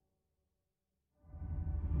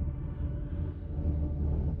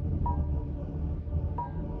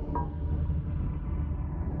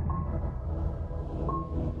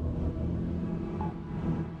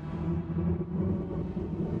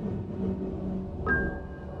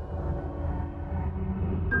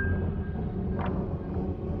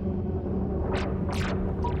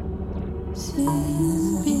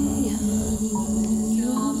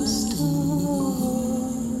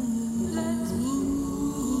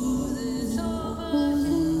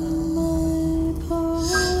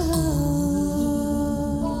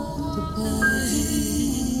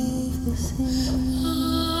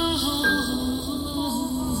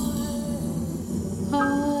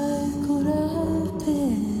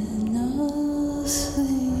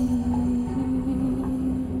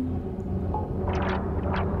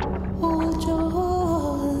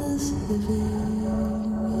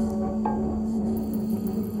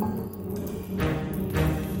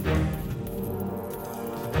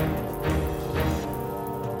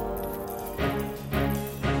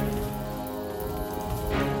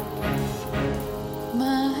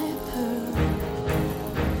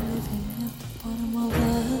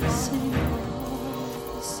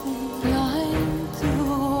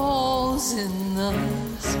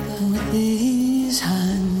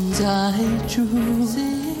lines I drew,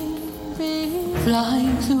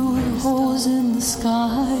 flying through holes in the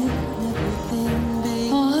sky.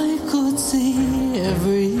 I could see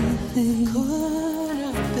everything. Could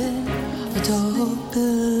have been a tall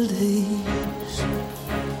building.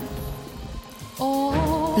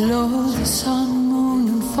 Below the sun, moon,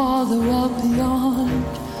 and farther up beyond,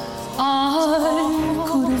 I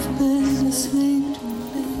could have been asleep,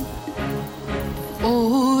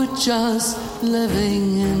 or just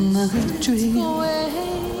living in the dream.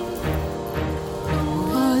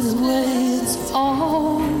 Either way, it's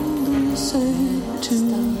all the same to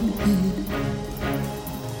me.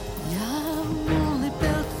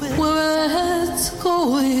 Where it's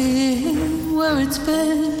going, where it's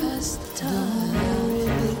been,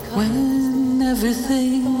 when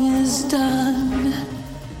everything is done.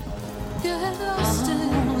 Get lost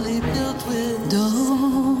and only built with.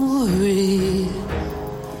 Don't worry,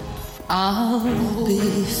 I'll be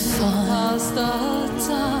fine. Now's the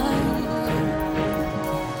time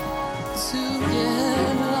to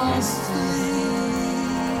get lost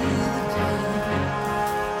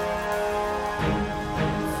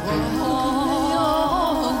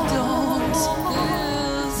don't.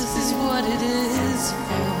 This is what it is for.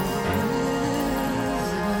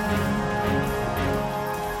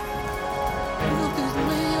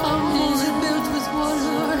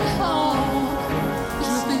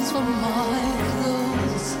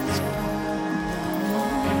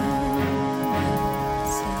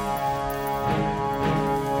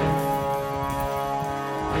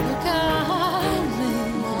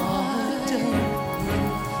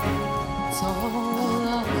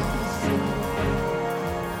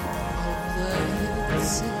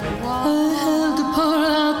 I held a pearl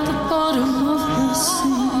at the bottom of the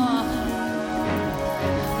sea,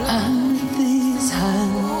 and with these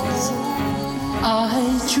hands I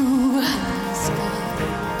drew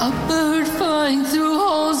a bird flying through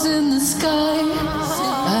holes in the sky.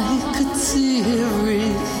 I could see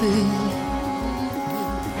everything.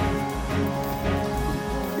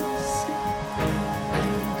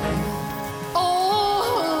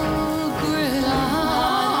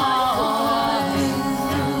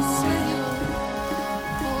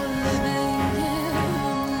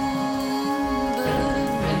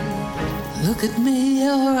 Look at me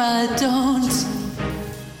or I don't.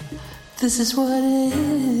 This is what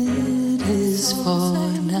it is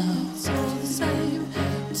for now.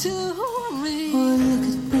 Or look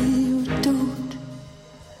at me or don't.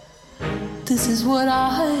 This is what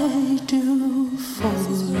I do.